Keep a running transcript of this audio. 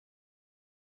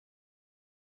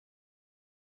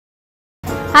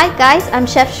Hi guys, I'm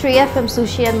Chef Shreeya from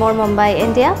Sushi and More Mumbai,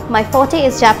 India. My forte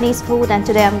is Japanese food and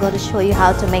today I'm going to show you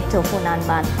how to make Tofu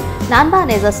Nanban. Nanban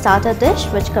is a starter dish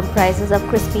which comprises of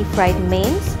crispy fried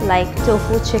mains like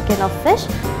tofu, chicken or fish,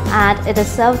 and it is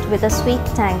served with a sweet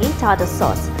tangy tartare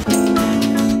sauce.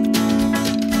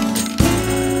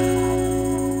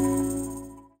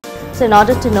 So in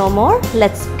order to know more,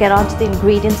 let's get on to the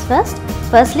ingredients first.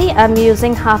 Firstly, I'm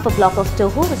using half a block of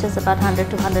tofu, which is about 100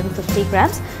 to 150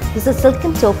 grams. This is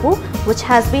silken tofu, which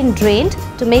has been drained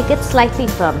to make it slightly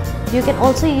firm. You can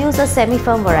also use a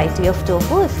semi-firm variety of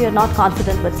tofu if you're not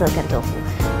confident with silken tofu.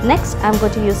 Next, I'm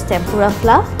going to use tempura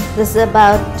flour. This is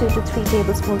about 2 to 3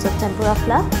 tablespoons of tempura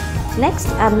flour. Next,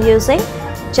 I'm using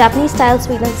Japanese style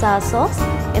sweet and sour sauce.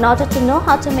 In order to know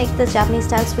how to make the Japanese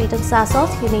style sweet and sour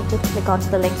sauce, you need to click onto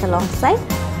the link alongside.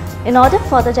 In order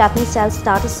for the Japanese style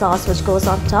starter sauce which goes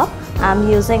on top,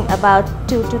 I'm using about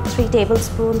 2 to 3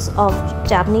 tablespoons of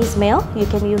Japanese mayo. You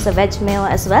can use a veg mayo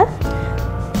as well.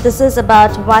 This is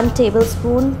about 1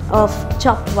 tablespoon of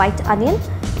chopped white onion.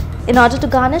 In order to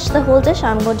garnish the whole dish,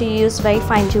 I'm going to use very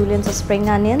fine juliennes or spring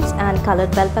onions and colored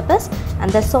bell peppers,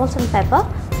 and then salt and pepper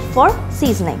for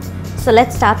seasoning. So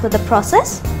let's start with the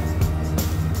process.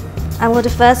 I'm going to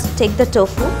first take the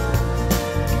tofu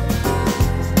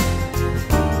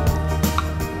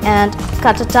and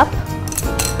cut it up.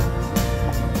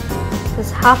 This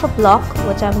is half a block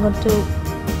which I'm going to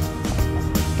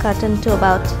cut into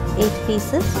about 8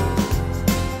 pieces.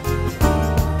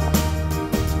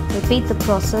 Repeat the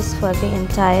process for the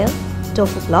entire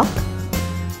tofu block.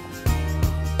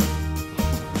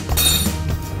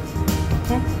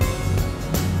 Okay.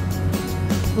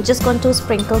 I'm just going to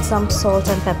sprinkle some salt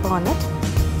and pepper on it.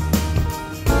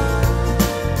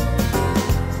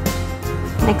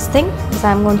 Next thing is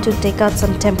I'm going to take out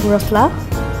some tempura flour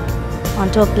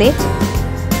onto a plate.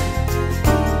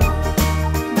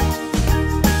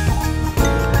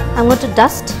 I'm going to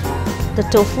dust the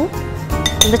tofu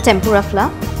in the tempura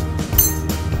flour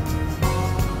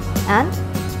and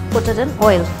put it in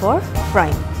oil for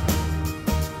frying.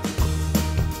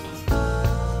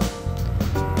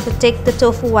 So take the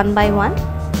tofu one by one.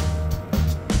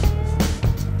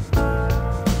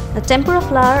 The tempura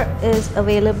flour is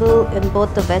available in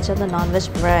both the veg and the non-veg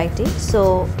variety.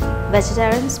 So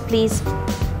vegetarians, please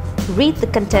read the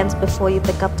contents before you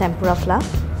pick up tempura flour.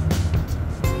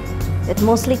 It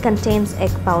mostly contains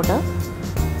egg powder.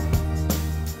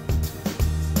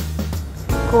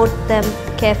 Coat them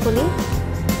carefully.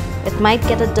 It might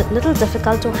get a little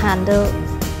difficult to handle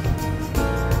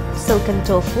silken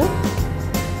tofu.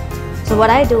 So what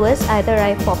I do is either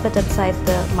I pop it inside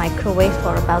the microwave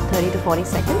for about 30 to 40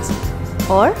 seconds,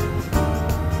 or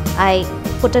I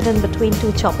put it in between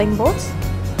 2 chopping boards,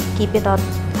 keep it on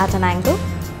at an angle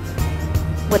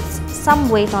with some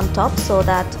weight on top so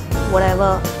that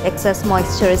whatever excess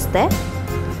moisture is there,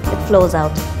 it flows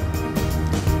out.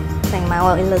 I think my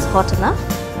oil is hot enough.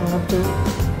 I'm going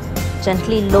to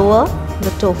gently lower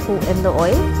the tofu in the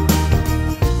oil.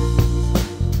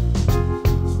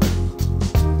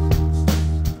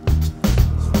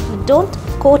 Don't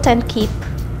coat and keep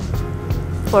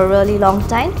for a really long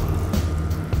time,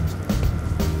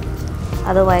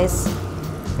 otherwise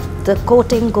the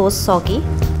coating goes soggy.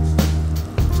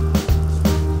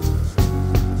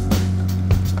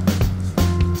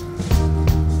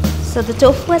 So the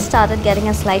tofu has started getting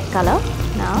a slight color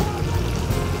now,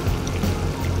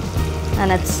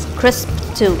 and it's crisp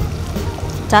to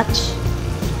touch.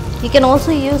 You can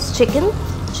also use chicken.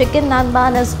 Chicken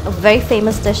nanban is a very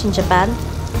famous dish in Japan.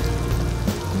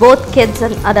 Both kids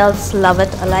and adults love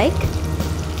it alike.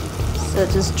 So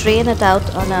just drain it out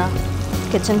on a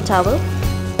kitchen towel.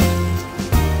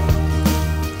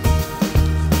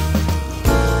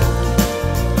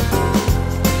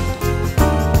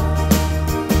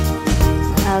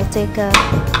 I'll take a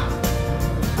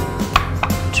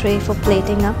tray for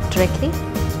plating up directly.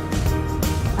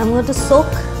 I'm going to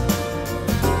soak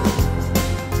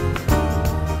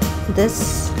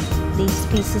these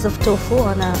pieces of tofu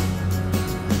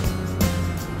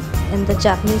in the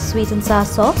Japanese sweet and sour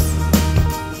sauce.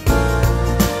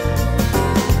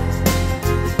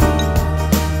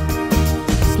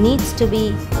 This needs to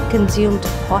be consumed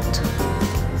hot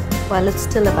while it's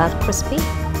still about crispy.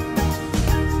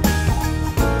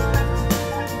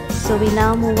 So we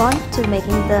now move on to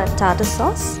making the tartare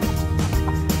sauce.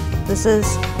 This is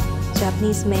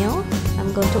Japanese mayo.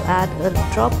 I'm going to add a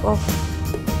drop of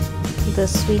the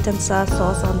sweet and sour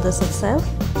sauce on this itself.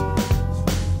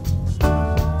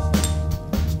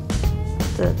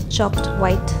 The chopped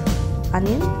white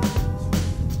onion.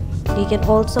 You can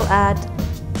also add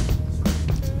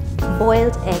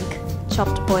boiled egg,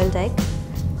 chopped boiled egg,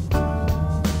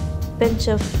 pinch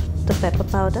of the pepper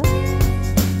powder.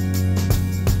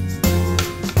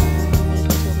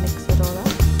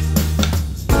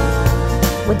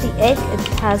 With the egg, it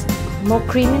has more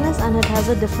creaminess and it has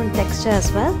a different texture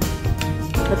as well.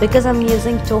 But because I'm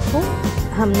using tofu,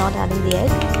 I'm not adding the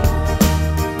egg.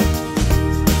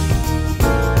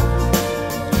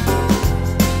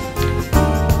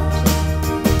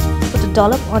 Put a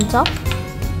dollop on top.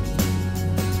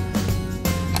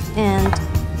 And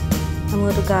I'm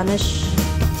going to garnish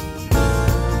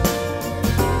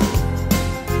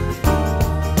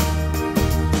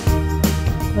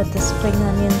with the spring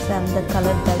onions and the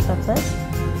colored bell peppers.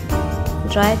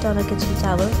 Dry it on a kitchen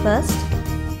towel first,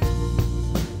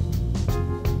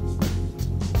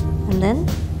 and then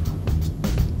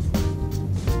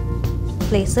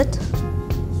place it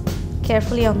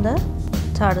carefully on the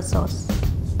tartare sauce.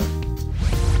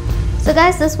 So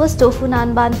guys, this was tofu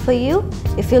nanban for you.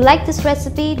 If you like this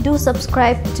recipe, do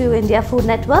subscribe to India Food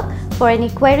Network. For any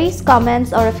queries,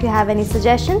 comments, or if you have any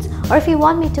suggestions, or if you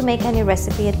want me to make any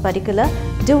recipe in particular,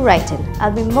 do write in.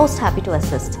 I'll be most happy to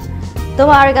assist.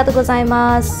 Domo arigatou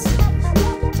gozaimasu.